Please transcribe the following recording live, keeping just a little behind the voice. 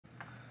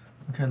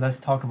Okay, let's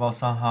talk about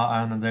Saha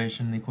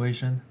ionization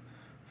equation.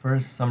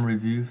 First, some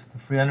review. The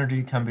free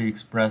energy can be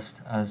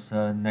expressed as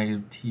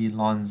negative T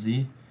ln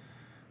Z,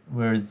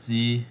 where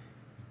Z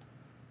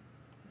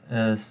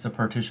is the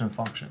partition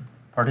function.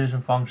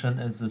 Partition function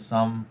is the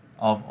sum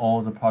of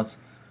all the possible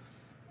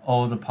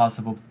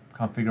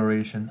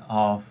configuration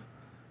of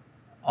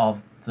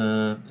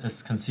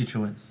its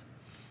constituents,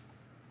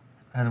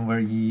 and where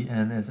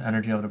En is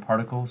energy of the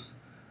particles.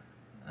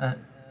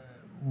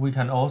 We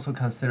can also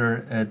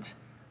consider it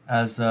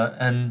as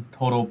n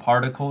total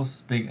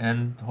particles, big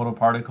N total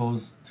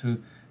particles, to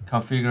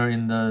configure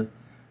in the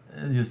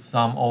you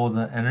sum all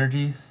the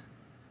energies,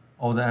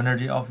 all the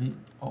energy of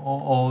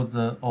all of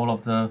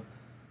the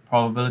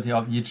probability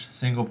of each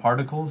single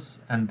particles,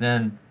 and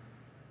then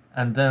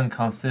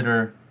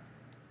consider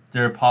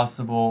their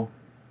possible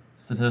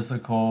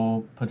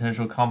statistical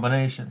potential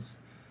combinations.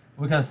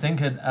 We can think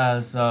it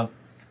as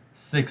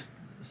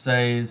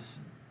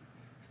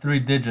three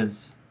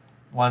digits,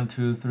 1,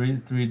 2, 3,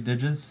 3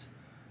 digits,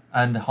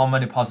 and how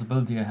many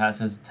possibility it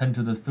has is 10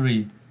 to the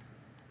 3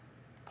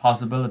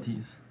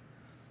 possibilities.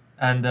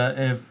 And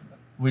if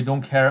we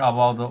don't care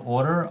about the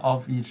order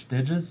of each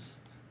digits,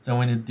 then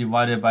we need to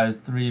divide it by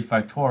 3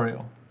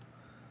 factorial,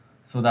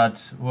 so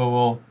that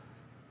we'll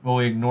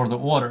ignore the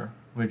order,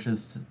 which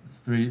is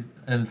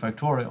 3n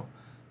factorial.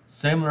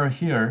 Similar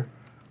here,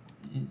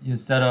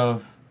 instead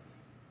of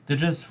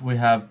digits, we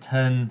have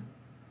 10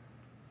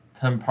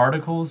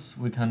 particles.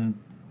 We can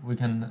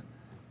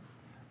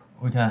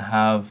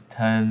have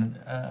 10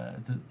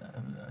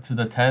 to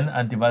the 10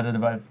 and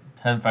divided by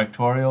 10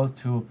 factorial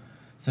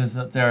since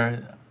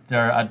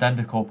they're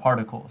identical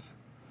particles.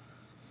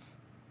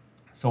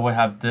 So we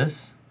have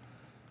this.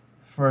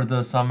 For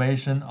the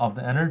summation of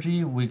the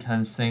energy, we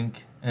can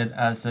think it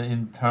as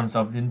in terms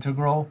of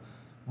integral.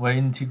 We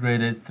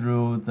integrate it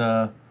through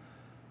the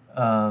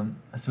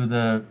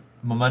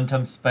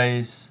momentum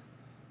space.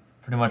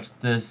 Pretty much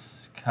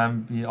this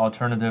can be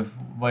alternative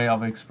way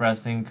of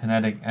expressing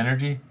kinetic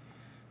energy,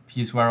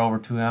 p squared over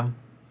 2m.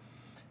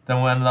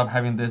 Then we ended up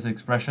having this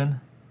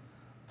expression.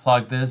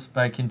 Plug this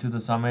back into the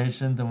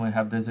summation, then we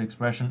have this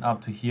expression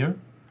up to here.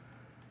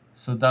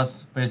 So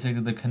that's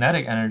basically the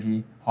kinetic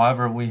energy.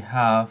 However, we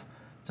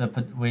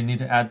need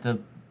to add the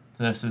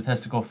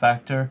statistical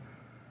factor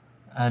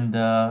and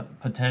the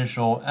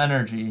potential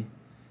energy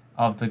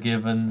of the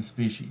given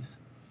species.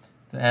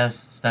 The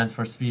S stands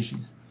for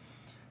species.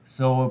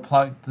 So we'll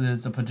plug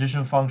the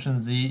partition function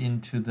Z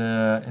into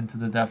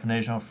the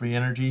definition of free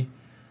energy.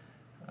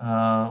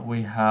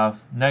 We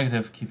have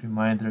negative, keep in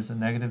mind there's a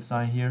negative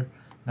sign here,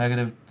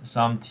 negative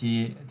sum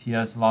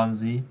Ts ln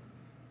Z,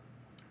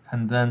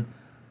 and then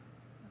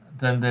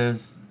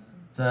there's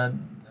the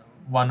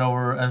 1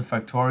 over n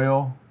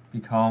factorial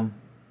become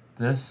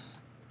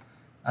this,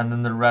 and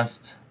then the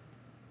rest,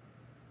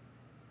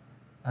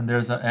 and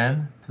there's an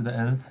n to the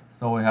nth,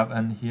 so we have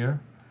n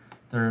here.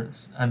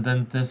 And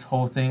then this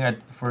whole thing,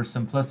 for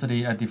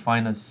simplicity, I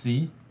define as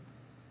C.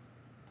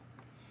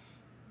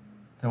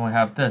 Then we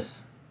have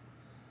this.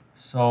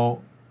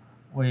 So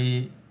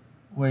we're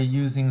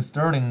using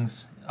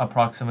Stirling's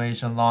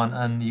approximation ln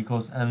n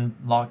equals n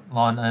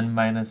ln n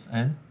minus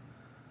n.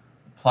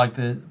 Plug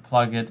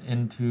it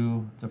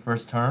into the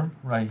first term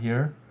right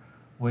here.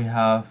 We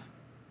have,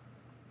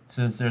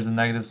 since there's a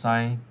negative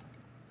sign,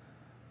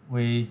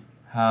 we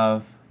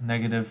have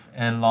negative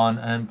n ln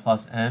n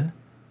plus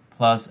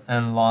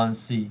n ln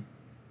c.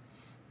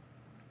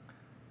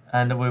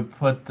 And we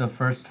put the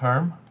first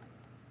term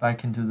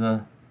back into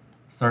the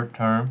third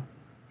term.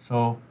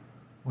 So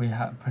we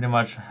pretty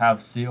much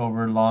have c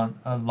over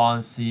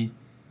ln c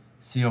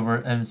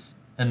over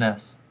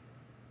ns.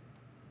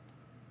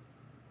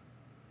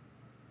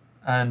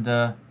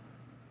 And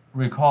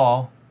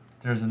recall,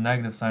 there's a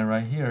negative sign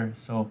right here,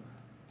 so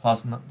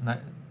plus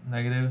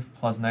negative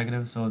plus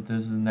negative, so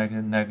this is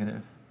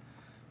negative.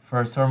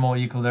 For thermal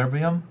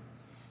equilibrium,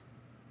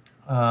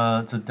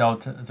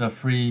 the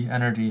free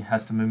energy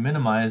has to be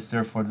minimized,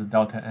 therefore the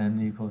delta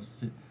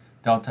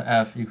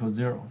F equals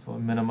 0. So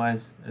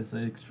minimize is the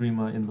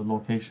extrema in the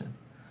location.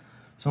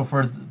 So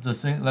for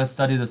let's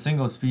study the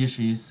single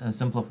species and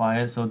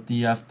simplify it. So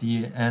df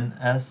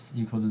dns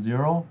equals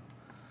 0.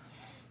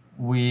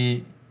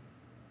 We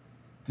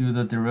do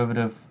the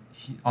derivative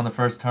on the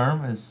first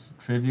term is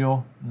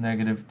trivial,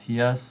 negative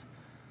Ts.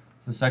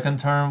 The second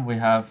term we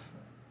have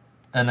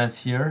ns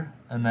here,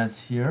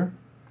 ns here.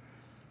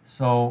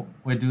 So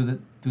we do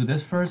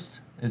this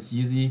first. It's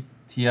easy.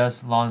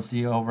 Ts ln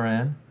c over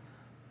n.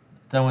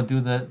 Then we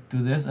do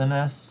this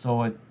ns.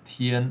 So we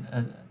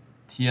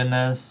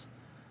tns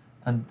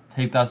and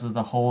take that as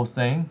the whole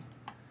thing.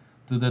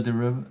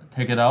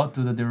 Take it out.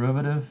 Do the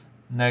derivative.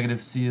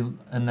 Negative c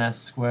ns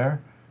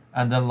squared.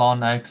 And then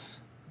ln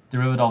x,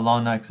 derivative of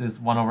ln x is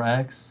 1 over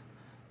x,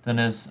 then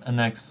is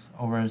nx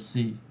over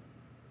c.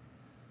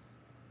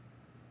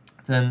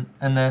 Then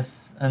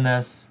ns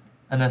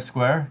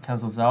squared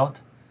cancels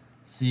out,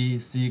 c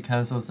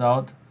cancels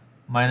out,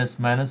 minus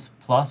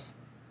plus,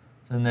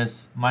 then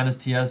is minus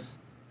ts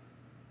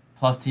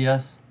plus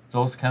ts,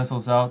 those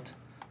cancels out,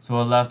 so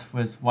we're left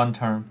with one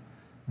term.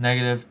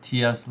 negative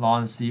Ts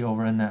ln C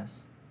over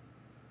Ns.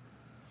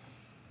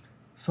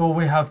 So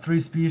we have three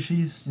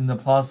species in the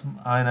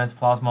ionized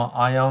plasma: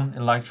 ion,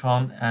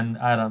 electron, and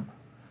atom.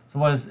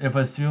 So if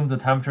we assume the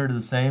temperature is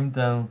the same,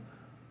 then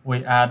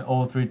we add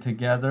all three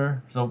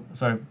together. So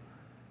sorry,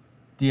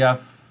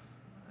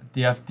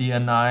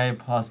 dFdNi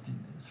plus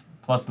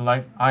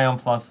ion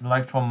plus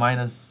electron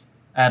minus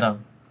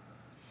atom.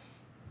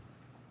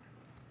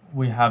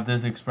 We have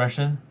this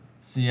expression: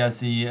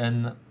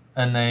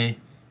 CSENNECA.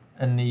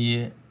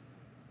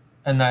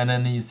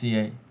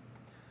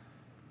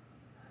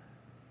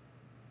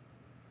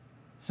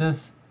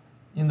 Since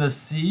in the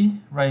C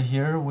right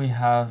here we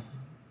have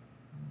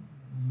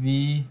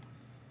V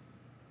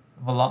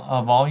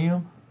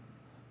volume,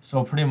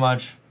 so pretty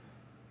much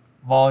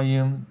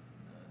volume,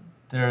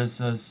 there's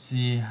a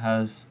C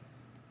is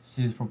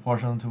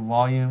proportional to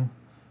volume,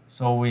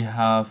 so we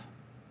have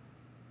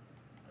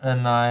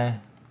Ni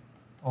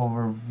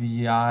over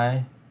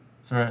Vi,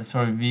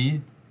 sorry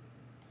V,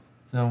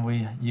 then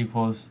we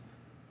equals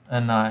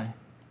Ni.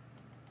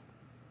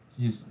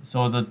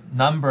 So the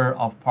number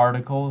of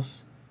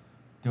particles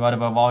divided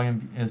by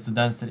volume is the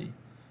density.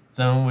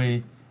 Then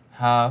we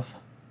have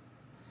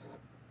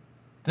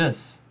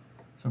this.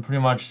 So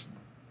pretty much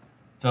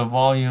the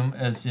volume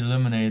is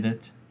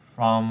eliminated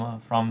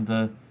from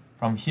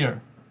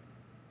here.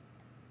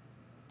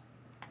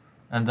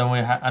 And then we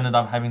ended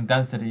up having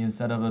density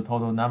instead of the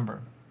total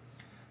number.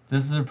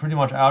 This is pretty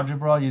much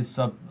algebra.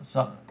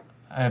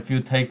 If you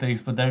take the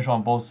exponential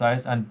on both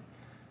sides and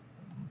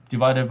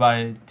divided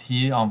by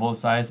t on both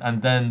sides,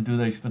 and then do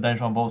the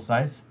exponential on both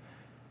sides.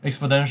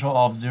 Exponential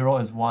of 0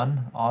 is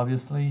 1,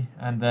 obviously,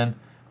 and then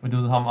we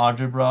do some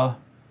algebra,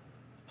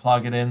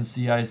 plug it in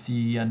Ci,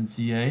 Ce, and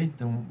Ca,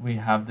 then we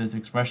have this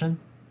expression.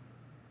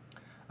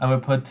 And we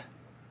put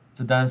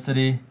the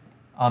density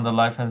on the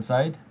left-hand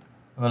side.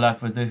 We're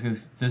left with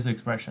this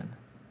expression.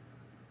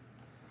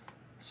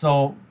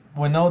 So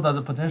we know that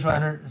the potential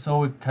energy, so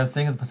we can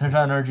think the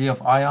potential energy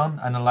of ion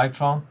and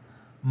electron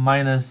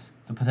minus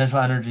the potential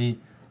energy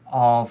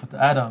of the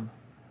atom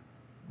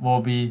will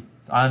be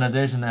the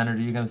ionization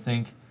energy. You can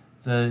think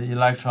the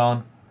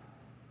electron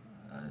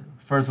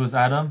first was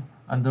atom,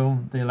 and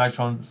then the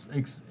electron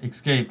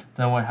escaped.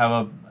 Then we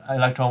have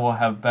electron will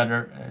have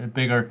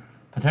bigger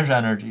potential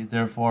energy.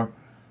 Therefore,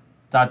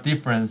 that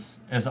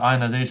difference is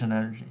ionization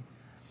energy.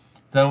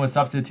 Then we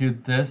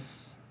substitute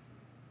this,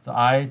 the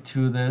I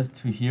to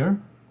here.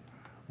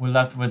 We're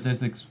left with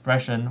this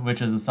expression,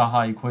 which is the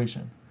Saha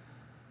equation.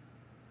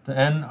 The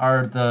N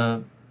are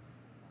the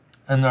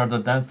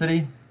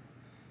density,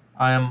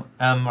 M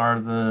are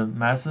the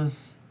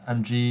masses,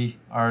 and G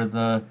are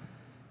the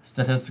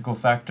statistical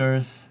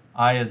factors.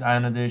 I is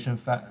ionization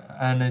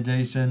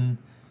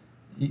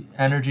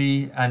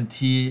energy, and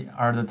T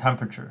are the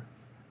temperature.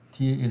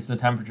 T is the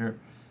temperature.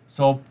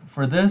 So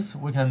for this,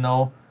 we can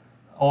know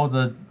all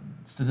the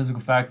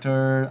statistical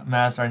factor,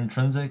 mass are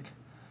intrinsic.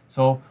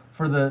 So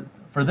for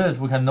this,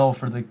 we can know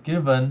for the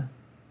given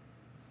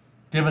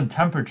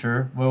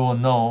temperature, we will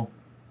know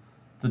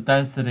the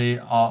density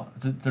of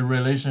the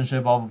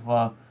relationship of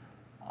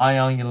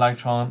ion,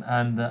 electron,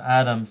 and the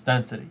atom's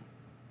density,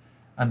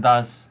 and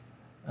thus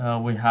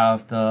we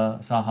have the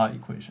Saha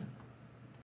equation.